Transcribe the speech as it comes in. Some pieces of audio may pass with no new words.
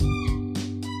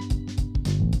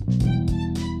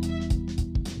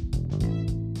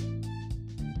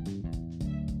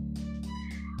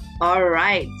All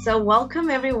right. So,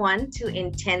 welcome everyone to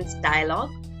Intense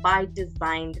Dialogue by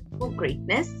Designed for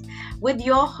Greatness with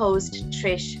your host,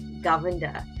 Trish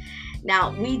Govender.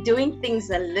 Now, we're doing things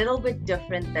a little bit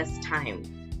different this time.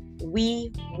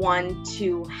 We want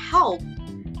to help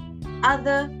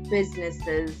other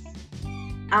businesses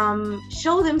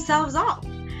show themselves off.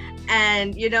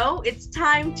 And, it's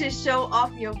time to show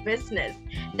off your business.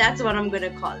 That's what I'm going to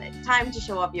call it. Time to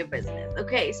show off your business.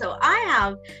 Okay, so I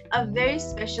have a very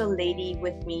special lady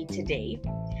with me today,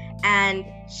 and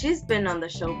she's been on the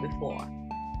show before.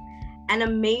 An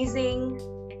amazing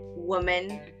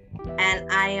woman, and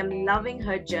I am loving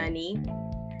her journey,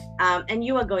 and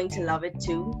you are going to love it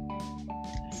too.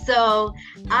 So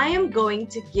I am going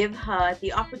to give her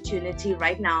the opportunity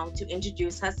right now to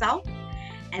introduce herself,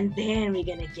 and then we're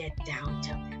going to get down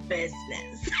to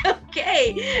business.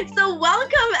 Okay, so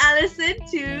welcome, Allison,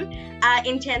 to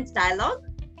Intense Dialogue.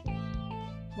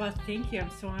 Well, thank you. I'm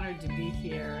so honored to be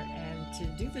here and to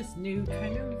do this new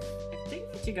kind of thing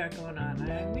that you got going on.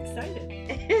 I'm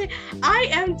excited. I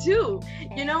am too.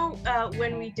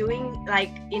 When we're doing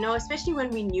especially when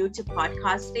we're new to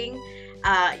podcasting,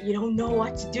 you don't know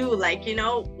what to do.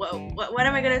 What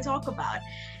am I going to talk about?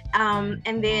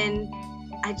 And then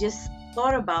I just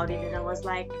thought about it and I was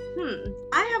like,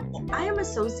 I am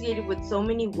associated with so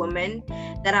many women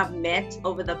that I've met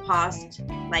over the past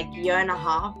year and a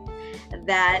half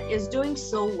that is doing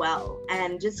so well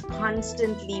and just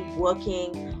constantly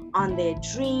working on their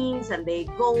dreams and their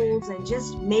goals and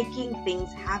just making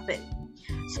things happen.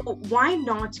 So why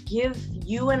not give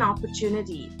you an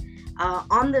opportunity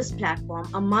on this platform,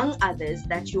 among others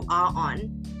that you are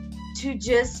on, to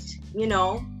just,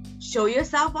 show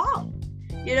yourself off.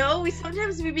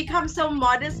 We become so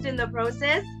modest in the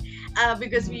process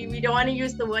because we don't want to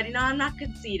use the word, I'm not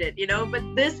conceited, but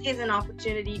this is an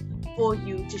opportunity for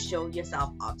you to show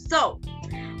yourself off. So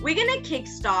we're going to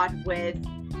kickstart with,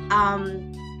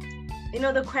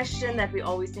 the question that we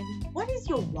always say, what is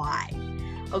your why?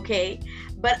 Okay.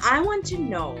 But I want to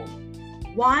know,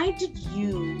 why did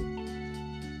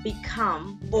you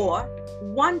become or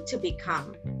want to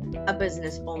become a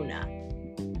business owner?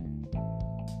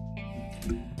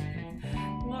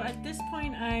 At this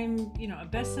point, I'm, a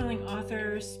best-selling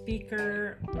author,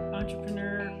 speaker,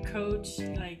 entrepreneur, coach.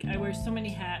 I wear so many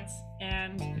hats,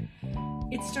 and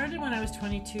it started when I was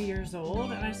 22 years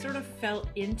old, and I sort of fell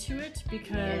into it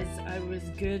because I was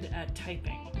good at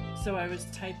typing. So I was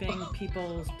typing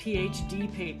people's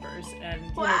PhD papers and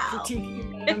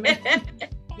critiquing them, and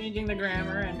changing the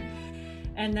grammar,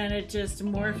 and then it just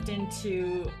morphed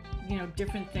into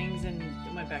different things, and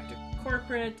went back to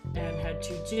corporate and had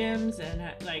 2 gyms, and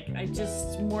I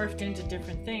just morphed into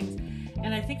different things.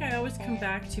 And I think I always come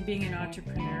back to being an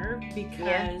entrepreneur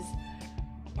because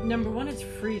number one, it's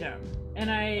freedom. And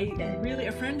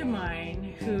a friend of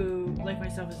mine who, like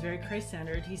myself, is very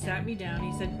Christ-centered, he sat me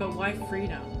down, he said, but why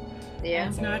freedom? And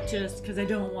it's not just because I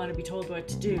don't want to be told what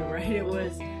to do, right? It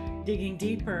was digging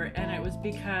deeper, and it was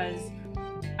because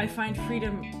I find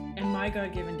freedom in my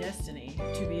God-given destiny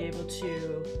to be able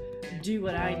to do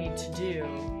what I need to do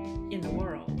in the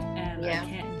world. And I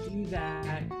can't do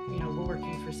that,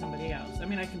 working for somebody else. I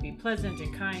mean, I can be pleasant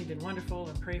and kind and wonderful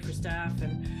and pray for staff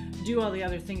and do all the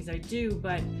other things I do,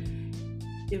 but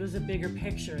it was a bigger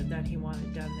picture that he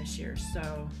wanted done this year.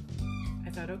 So I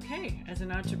thought, okay, as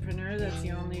an entrepreneur, that's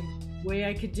the only way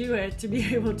I could do it, to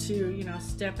be able to,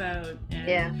 step out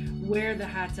and wear the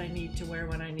hats I need to wear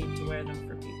when I need to wear them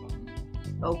for people.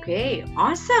 Okay,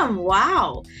 awesome.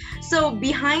 Wow. So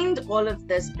behind all of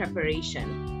this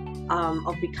preparation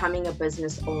of becoming a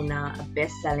business owner, a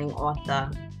best-selling author,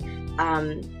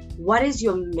 what is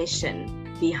your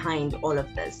mission behind all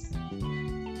of this?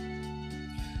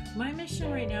 My mission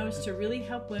right now is to really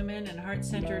help women and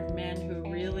heart-centered men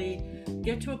who really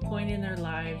get to a point in their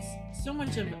lives, so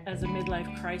much of as a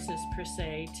midlife crisis per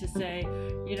se, to say,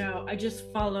 I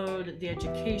just followed the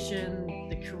education,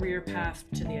 the career path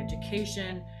to the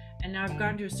education, and now I've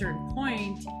gotten to a certain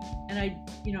point, and I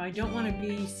don't want to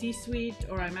be C-suite,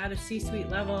 or I'm at a C-suite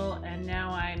level, and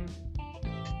now I'm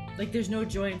there's no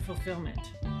joy and fulfillment,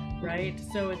 right?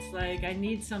 So it's I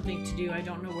need something to do. I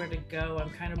don't know where to go.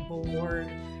 I'm kind of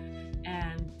bored.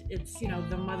 And it's,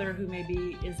 the mother who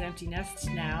maybe is empty nest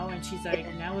now, and she's like,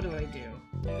 now what do I do?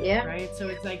 Yeah. Right? So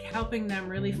it's helping them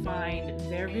really find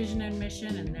their vision and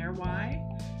mission and their why,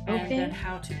 and then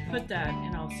how to put that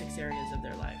in all 6 areas of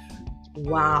their life.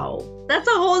 Wow, that's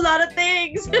a whole lot of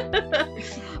things.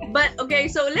 But okay,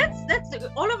 so let's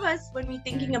all of us, when we're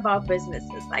thinking about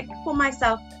businesses, for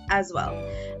myself as well,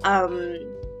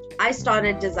 I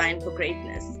started Design for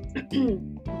Greatness,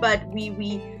 but we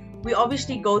we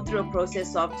obviously go through a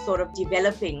process of sort of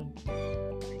developing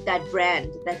that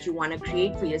brand that you want to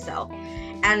create for yourself.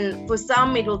 And for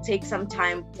some, it will take some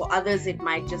time. For others, it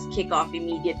might just kick off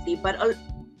immediately. But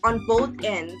on both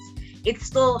ends, it's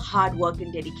still hard work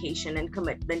and dedication and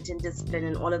commitment and discipline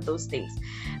and all of those things.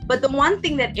 But the one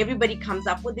thing that everybody comes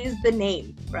up with is the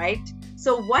name, right?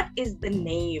 So what is the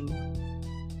name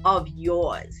of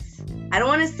yours? I don't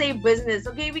want to say business.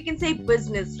 Okay, we can say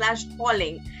business /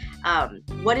 calling.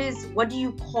 What do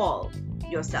you call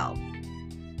yourself?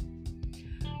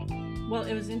 Well,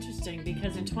 it was interesting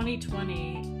because in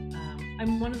 2020,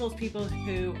 I'm one of those people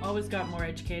who always got more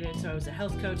educated. So I was a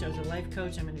health coach, I was a life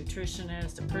coach, I'm a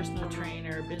nutritionist, a personal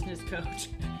trainer, a business coach.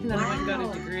 And then I went and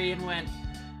got a degree and went,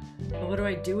 well, what do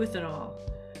I do with it all?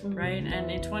 Right? And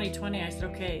in 2020, I said,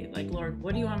 okay, like, Lord,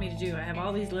 what do you want me to do? I have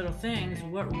all these little things.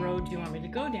 What road do you want me to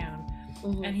go down?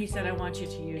 And he said, I want you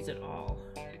to use it all.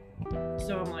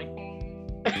 So I'm like,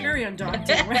 very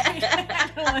undaunting, right?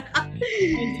 Like,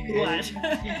 what?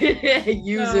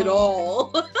 Use it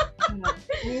all.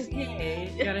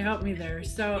 Okay, you gotta help me there.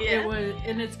 So it was,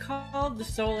 and it's called the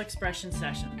Soul Expression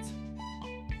Sessions,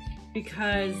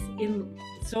 because in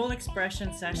Soul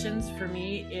Expression Sessions for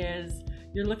me is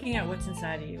you're looking at what's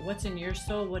inside of you, what's in your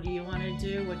soul, what do you want to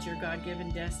do, what's your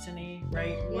God-given destiny,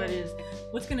 right?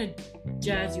 What's going to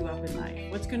jazz you up in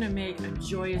life, what's going to make a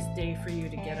joyous day for you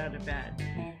to get out of bed.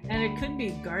 And it could be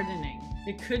gardening,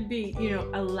 it could be,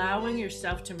 allowing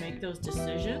yourself to make those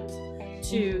decisions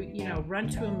to, run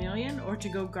to a million or to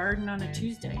go garden on a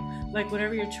Tuesday. Like,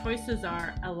 whatever your choices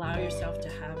are, allow yourself to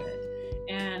have it.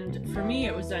 And for me,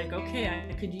 it was like, okay,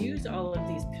 I could use all of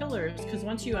these pillars, because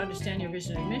once you understand your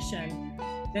vision and mission,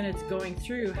 then it's going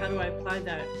through, how do I apply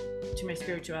that to my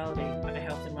spirituality, my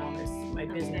health and wellness, my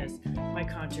business, my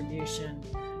contribution,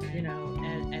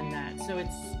 and that. So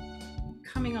it's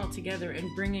coming all together and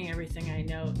bringing everything I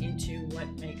know into what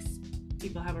makes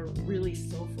people have a really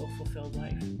soulful, fulfilled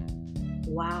life.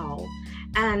 Wow.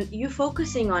 And you're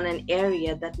focusing on an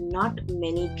area that not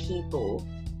many people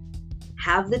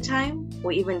have the time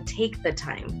or even take the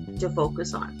time to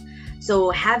focus on. So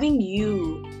having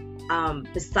you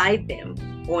beside them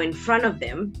or in front of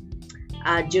them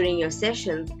during your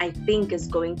sessions, I think is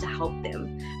going to help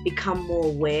them become more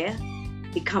aware,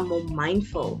 become more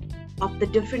mindful of the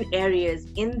different areas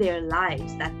in their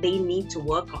lives that they need to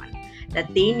work on,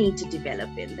 that they need to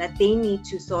develop in, that they need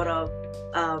to sort of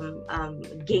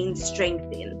gain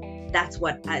strength in. That's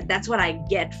what I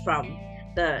get from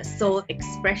the Soul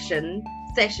Expression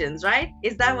Sessions, right?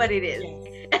 Is that what it is?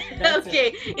 Yes,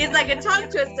 okay, it's like a tongue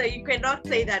twister. You cannot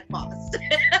say that fast.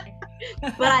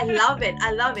 But I love it.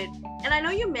 And I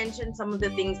know you mentioned some of the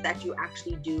things that you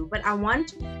actually do, but I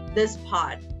want this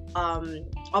part of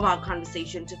our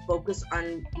conversation to focus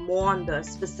on more on the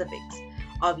specifics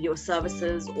of your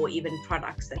services or even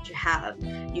products that you have.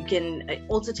 You can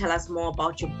also tell us more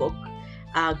about your book,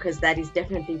 because that is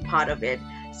definitely part of it.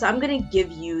 So I'm going to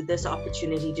give you this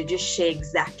opportunity to just share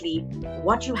exactly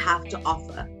what you have to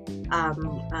offer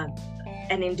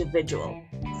an individual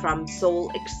from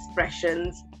Soul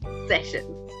Expressions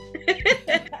Sessions.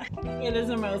 It is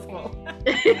a mouthful.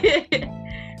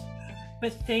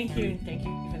 But thank you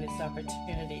for this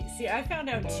opportunity. See, I found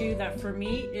out too that for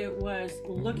me it was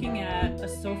looking at a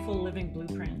soulful living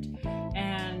blueprint,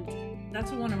 and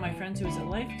that's what one of my friends who was a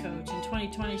life coach in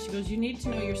 2020, she goes, you need to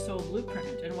know your soul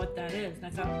blueprint and what that is. And I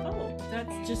thought, oh, that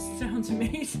just sounds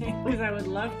amazing, because I would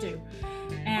love to.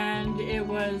 And it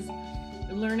was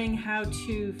learning how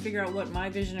to figure out what my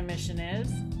vision and mission is,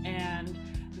 and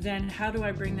then how do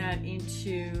I bring that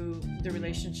into the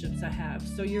relationships I have.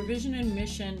 So your vision and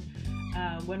mission,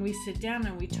 when we sit down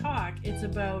and we talk, it's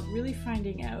about really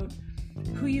finding out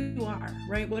who you are,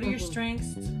 right? What are your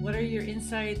strengths? What are your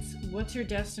insights? What's your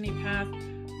destiny path?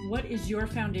 What is your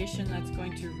foundation that's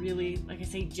going to really, like I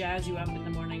say, jazz you up in the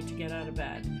morning to get out of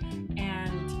bed?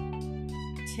 And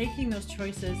taking those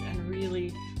choices and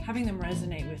really having them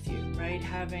resonate with you, right?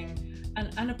 Having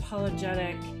an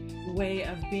unapologetic way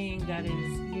of being that is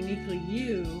uniquely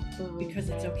you, because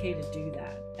it's okay to do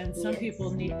that. And some people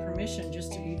need permission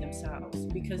just to be themselves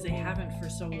because they haven't for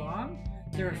so long,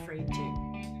 they're afraid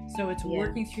to. So it's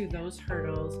working through those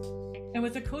hurdles. And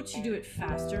with a coach, you do it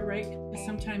faster, right? Because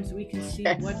sometimes we can see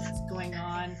what's going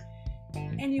on,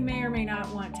 and you may or may not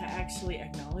want to actually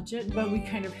acknowledge it, but we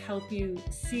kind of help you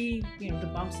see,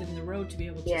 the bumps in the road to be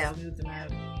able to smooth them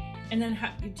out. And then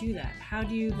how do you do that? How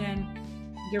do you then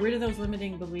get rid of those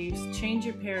limiting beliefs, change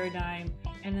your paradigm,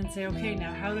 and then say, okay,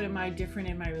 now how am I different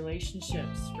in my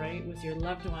relationships, right? With your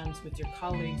loved ones, with your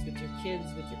colleagues, with your kids,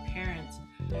 with your parents,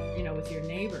 with your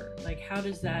neighbor. Like, how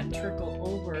does that trickle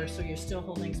over so you're still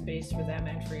holding space for them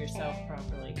and for yourself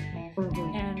properly?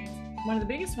 Mm-hmm. And one of the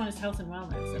biggest one is health and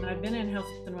wellness. And I've been in health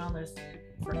and wellness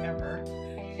forever.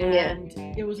 And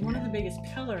it was one of the biggest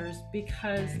pillars,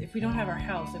 because if we don't have our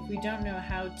health, if we don't know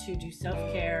how to do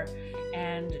self-care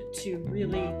and to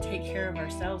really take care of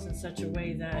ourselves in such a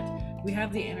way that we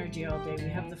have the energy all day, we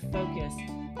have the focus,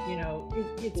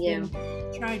 it's been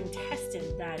tried and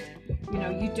tested that,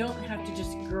 you don't have to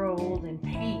just grow old in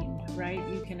pain, right?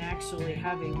 You can actually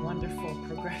have a wonderful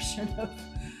progression of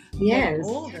getting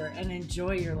older and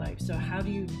enjoy your life. So how do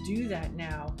you do that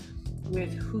now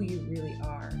with who you really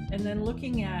are? And then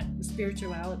looking at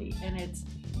spirituality, and it's,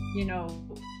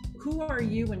 who are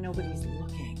you when nobody's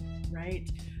looking, right?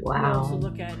 Wow. We also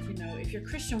look at, if you're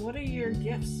Christian, what are your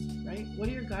gifts, right? What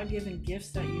are your God-given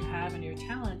gifts that you have and your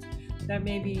talents that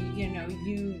maybe,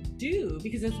 you do?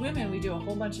 Because as women, we do a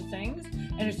whole bunch of things,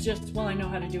 and it's just, well, I know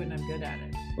how to do it and I'm good at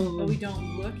it. Mm-hmm. But we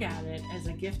don't look at it as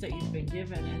a gift that you've been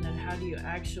given, and then how do you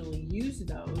actually use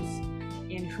those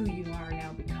in who you are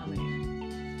now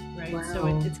becoming, right? Wow. So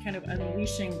it's kind of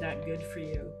unleashing that good for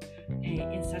you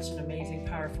in such an amazing,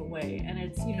 powerful way. And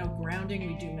it's, grounding.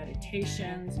 We do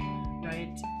meditations,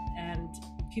 right? And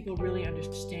people really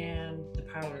understand the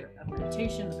power of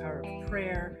meditation, the power of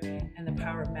prayer, and the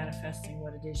power of manifesting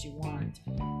what it is you want.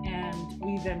 And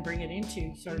we then bring it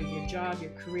into sort of your job,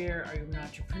 your career. Are you an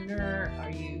entrepreneur?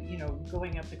 Are you,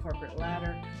 going up the corporate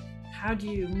ladder? How do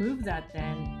you move that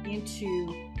then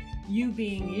into you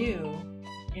being you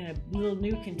in a little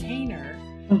new container?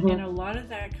 Mm-hmm. And a lot of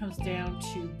that comes down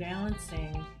to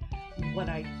balancing what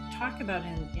I talk about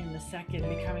in the second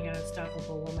Becoming an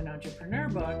Unstoppable Woman Entrepreneur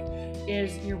book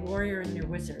is your warrior and your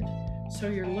wizard. So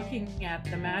you're looking at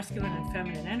the masculine and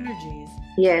feminine energies.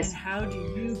 Yes. And how do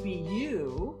you be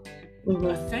you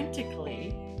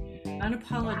authentically,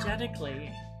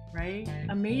 unapologetically, right?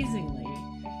 Amazingly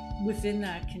within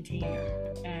that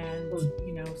container. And,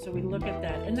 so we look at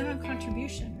that. And then on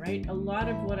contribution, right? A lot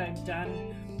of what I've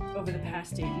done over the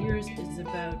past 8 years is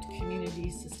about community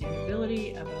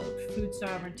sustainability, about food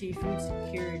sovereignty, food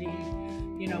security.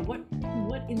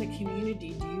 What in the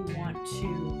community do you want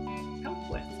to help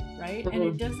with, right? Mm-hmm. And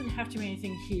it doesn't have to be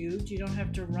anything huge. You don't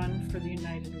have to run for the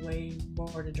United Way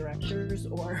board of directors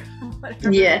or whatever,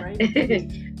 right? It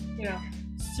could be,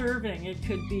 serving. It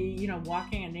could be,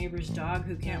 walking a neighbor's dog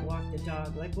who can't walk the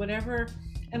dog, like whatever.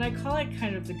 And I call it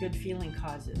kind of the good feeling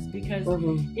causes, because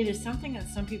it is something that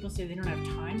some people say they don't have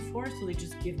time for, so they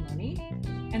just give money.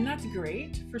 And that's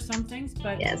great for some things,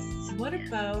 but what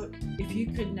about if you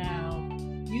could now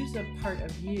use a part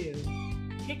of you,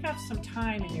 take off some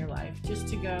time in your life just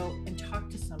to go and talk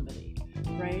to somebody,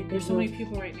 right? There's so many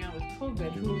people right now with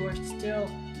COVID who are still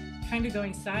kind of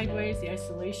going sideways. The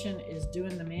isolation is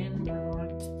doing them in. We're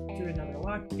going through another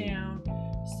lockdown.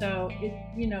 So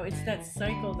it's that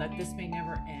cycle that this may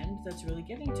never end that's really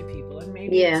getting to people. And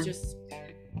maybe it's just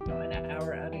an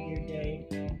hour out of your day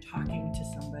talking to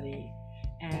somebody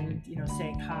and,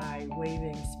 saying hi,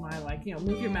 waving, smile, like,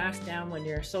 move your mask down when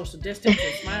you're social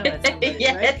distancing, smile at somebody,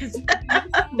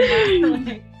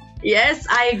 right? Yes,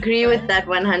 I agree with that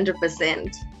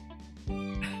 100%.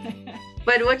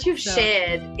 But what you've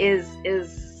shared is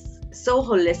so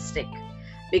holistic,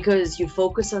 because you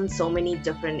focus on so many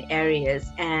different areas.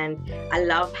 And I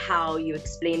love how you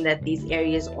explain that these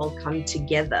areas all come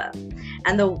together.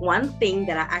 And the one thing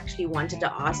that I actually wanted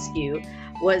to ask you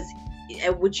was,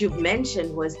 which you've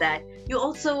mentioned, was that you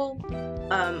also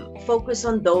focus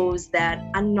on those that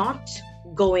are not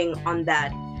going on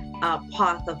that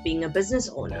path of being a business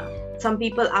owner. Some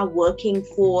people are working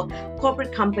for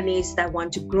corporate companies that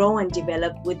want to grow and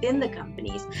develop within the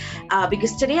companies.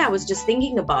 Because today I was just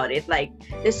thinking about it, like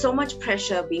there's so much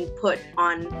pressure being put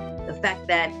on the fact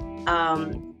that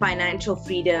financial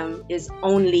freedom is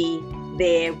only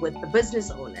there with the business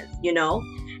owners,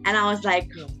 And I was like,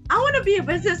 I want to be a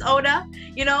business owner.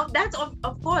 That's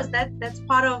of course, that's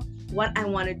part of what I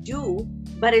want to do,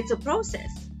 but it's a process.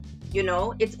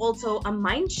 It's also a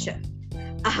mind shift.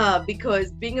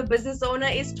 Because being a business owner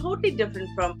is totally different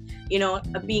from,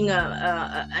 being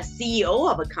a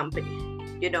CEO of a company.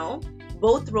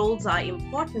 Both roles are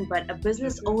important, but a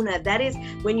business owner, that is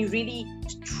when you really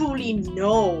truly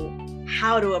know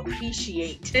how to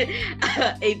appreciate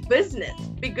a business,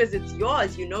 because it's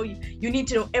yours. You need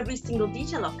to know every single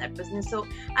detail of that business. So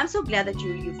I'm so glad that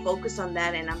you focus on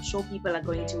that, and I'm sure people are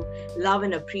going to love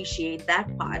and appreciate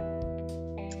that part.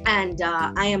 And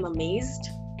I am amazed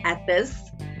at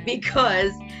this,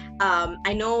 because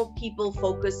I know people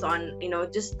focus on,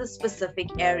 just the specific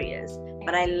areas,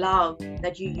 but I love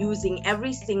that you're using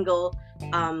every single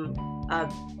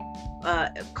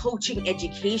coaching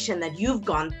education that you've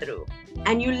gone through,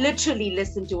 and you literally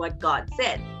listen to what God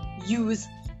said. Use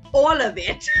all of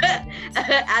it,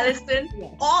 Allison,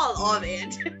 Yes. all of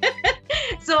it.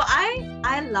 So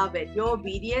I love it. Your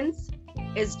obedience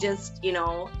is just,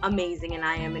 amazing, and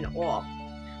I am in awe.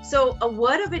 So a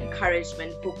word of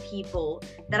encouragement for people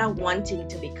that are wanting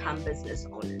to become business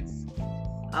owners.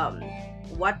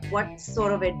 What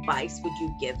sort of advice would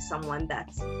you give someone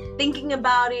that's thinking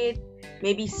about it,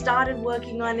 maybe started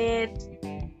working on it?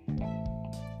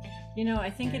 I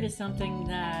think it is something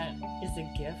that is a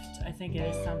gift. I think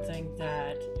it is something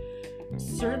that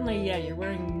certainly, you're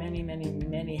wearing many, many,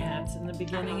 many hats in the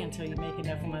beginning until you make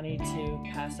enough money to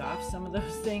pass off some of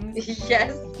those things.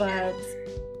 Yes. But,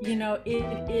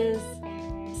 it is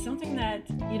something that,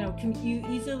 can you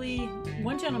easily,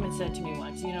 one gentleman said to me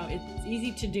once, it's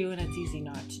easy to do and it's easy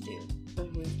not to do.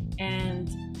 And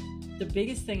the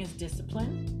biggest thing is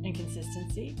discipline and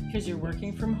consistency, because you're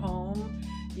working from home.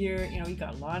 You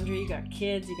got laundry, you got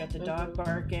kids, you got the dog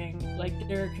barking. Like,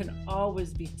 there can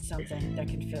always be something that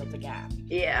can fill the gap.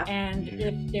 Yeah. And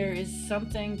if there is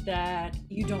something that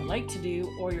you don't like to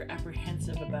do or you're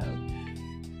apprehensive about,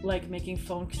 like making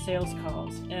phone sales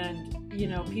calls, and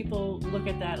people look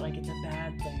at that like it's a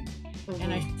bad thing.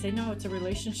 And I say, no, it's a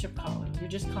relationship call. You're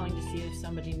just calling to see if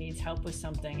somebody needs help with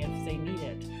something, if they need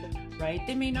it, right?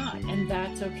 They may not, and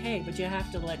that's okay, but you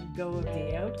have to let go of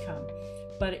the outcome.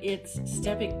 But it's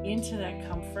stepping into that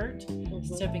comfort,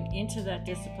 stepping into that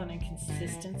discipline and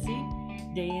consistency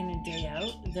day in and day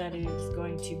out that is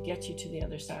going to get you to the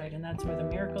other side. And that's where the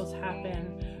miracles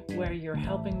happen, where you're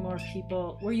helping more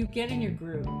people, where you get in your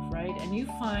groove, right? And you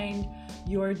find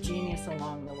your genius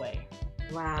along the way.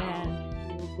 Wow. And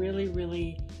you really,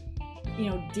 really,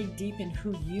 dig deep in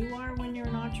who you are when you're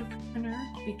an entrepreneur,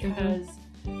 because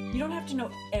you don't have to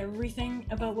know everything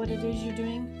about what it is you're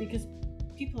doing, because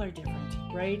people are different,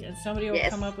 right? And somebody will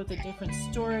come up with a different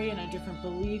story and a different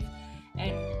belief,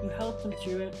 and you help them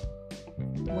through it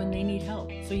when they need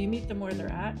help. So you meet them where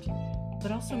they're at,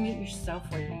 but also meet yourself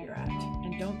where you're at,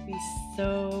 and don't be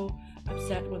so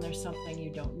upset when there's something you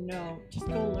don't know. Just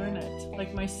go learn it.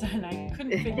 Like my son, I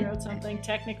couldn't figure out something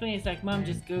technically. He's like, Mom,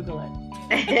 just Google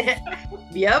it.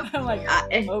 Yep. I'm like,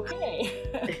 okay.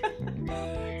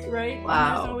 Right? Wow.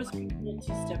 And there's always people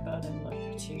to step out and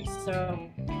look too. So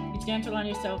be gentle on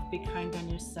yourself, be kind on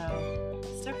yourself,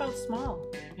 step out small,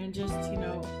 and just,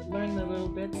 learn the little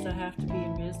bits that have to be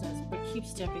in business, but keep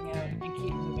stepping out and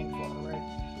keep moving forward,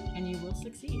 and you will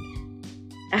succeed.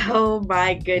 Oh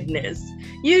my goodness.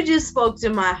 You just spoke to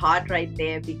my heart right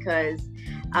there, because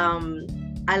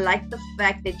I like the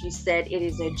fact that you said it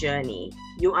is a journey.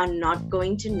 You are not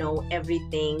going to know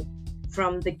everything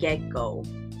from the get-go.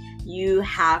 You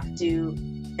have to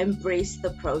embrace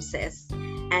the process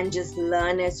and just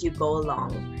learn as you go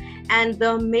along. And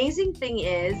the amazing thing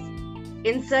is,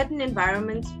 in certain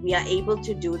environments, we are able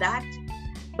to do that.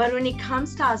 But when it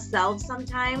comes to ourselves,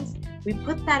 sometimes we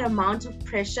put that amount of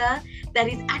pressure that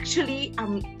is actually,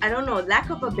 I don't know, lack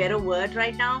of a better word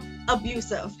right now,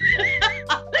 abusive.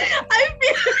 I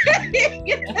feel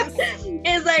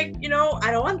it's like,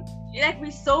 I don't want, like,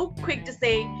 we're so quick to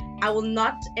say, I will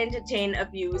not entertain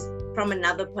abuse from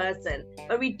another person,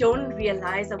 but we don't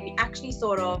realize that we actually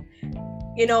sort of,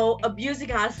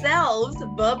 abusing ourselves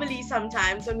verbally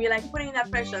sometimes when we're like putting that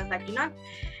pressure. It's like,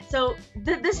 So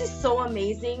this is so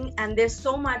amazing, and there's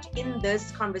so much in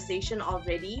this conversation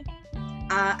already.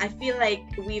 I feel like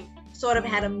we've sort of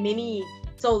had a mini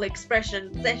soul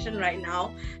expression session right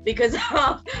now because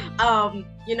of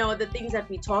the things that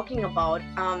we're talking about.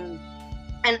 And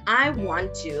I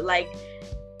want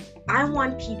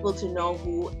people to know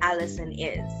who Allison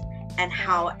is and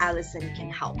how Allison can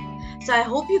help. So I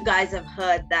hope you guys have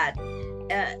heard that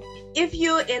if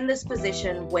you're in this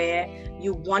position where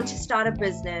you want to start a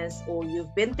business, or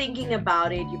you've been thinking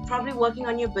about it, you're probably working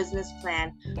on your business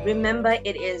plan, remember,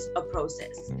 it is a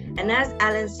process. And as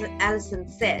Allison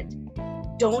said,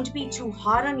 don't be too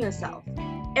hard on yourself.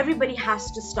 Everybody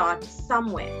has to start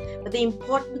somewhere. But the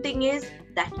important thing is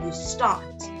that you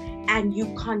start and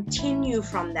you continue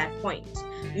from that point.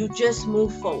 You just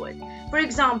move forward. For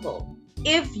example,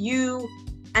 if you,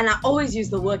 and I always use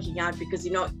the working out because,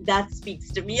 that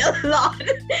speaks to me a lot.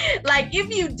 Like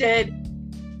if you did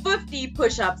 50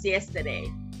 push-ups yesterday,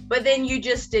 but then you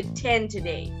just did 10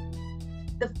 today,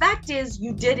 the fact is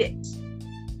you did it.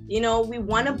 We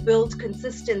want to build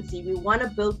consistency. We want to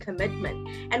build commitment.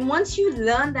 And once you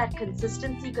learn that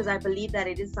consistency, because I believe that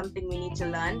it is something we need to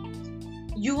learn,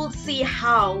 you will see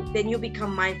how then you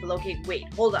become mindful. Okay,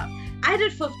 wait, hold up. I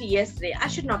did 50 yesterday. I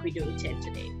should not be doing 10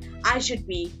 today. I should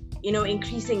be,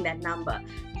 increasing that number.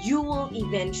 You will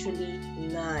eventually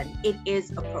learn. It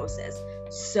is a process.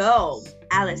 So,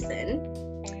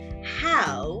 Alison,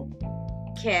 how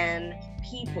can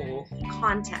people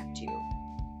contact you?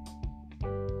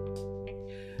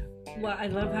 Well, I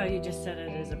love how you just said it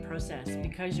as a process,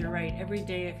 because you're right. Every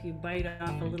day, if you bite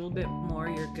off a little bit more,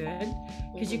 you're good,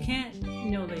 because you can't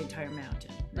know the entire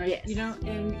mountain, right? Yes.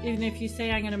 And even if you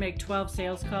say, I'm going to make 12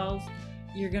 sales calls,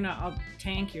 you're going to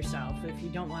tank yourself if you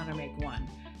don't want to make one.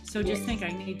 So just think, I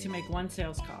need to make one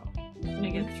sales call and I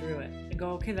get through it. I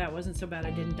go, okay, that wasn't so bad.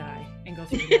 I didn't die, and go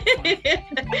through the next one.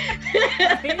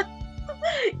 Right?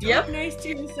 Yep. Talk nice to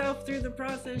yourself through the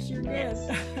process. You're good.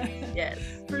 Yes.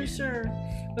 For sure.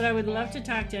 But I would love to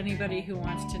talk to anybody who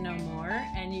wants to know more,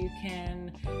 and you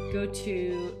can go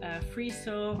to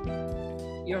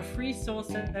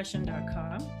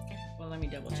yourfreesoulsession.com. Well, let me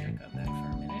double check on that for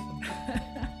a minute.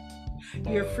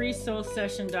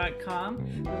 yourfreesoulsession.com,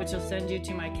 which will send you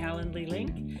to my Calendly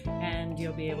link, and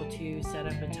you'll be able to set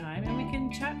up a time, and we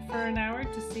can chat for an hour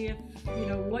to see if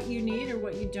what you need or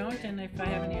what you don't, and if I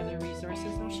have any other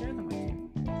resources, I'll share them with you.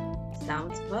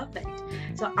 Sounds perfect.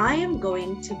 So I am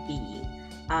going to be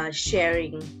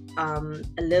sharing a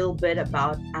little bit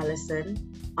about Alison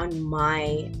on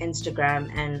my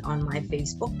Instagram and on my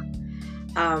Facebook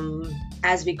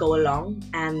as we go along,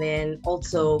 and then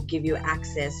also give you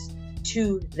access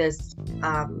to this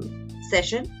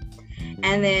session.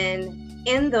 And then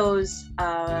in those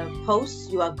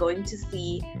posts, you are going to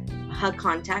see her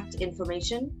contact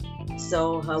information,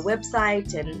 so her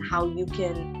website and how you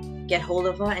can get hold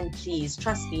of her. And please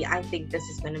trust me, I think this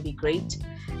is going to be great.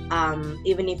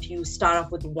 Even if you start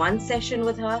off with one session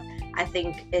with her, I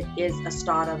think it is a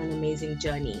start of an amazing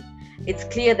journey. It's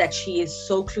clear that she is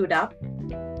so clued up.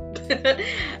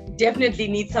 Definitely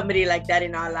need somebody like that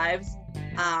in our lives.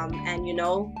 And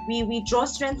we draw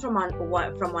strength from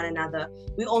one another.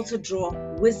 We also draw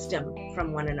wisdom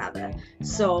from one another.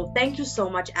 So thank you so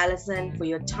much, Alison, for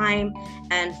your time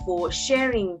and for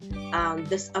sharing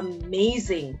this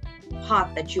amazing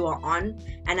path that you are on.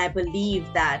 And I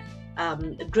believe that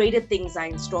greater things are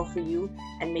in store for you,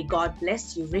 and may God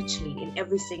bless you richly in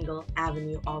every single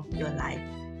avenue of your life.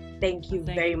 Thank you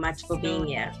very much for being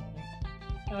here.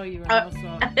 Oh, you are most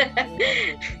welcome.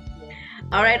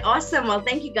 All right, awesome. Well,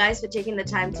 thank you guys for taking the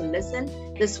time to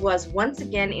listen. This was once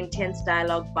again Intense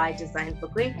Dialogue by Design for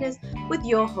Greatness with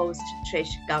your host,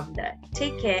 Trish Govender.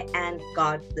 Take care and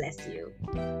God bless you.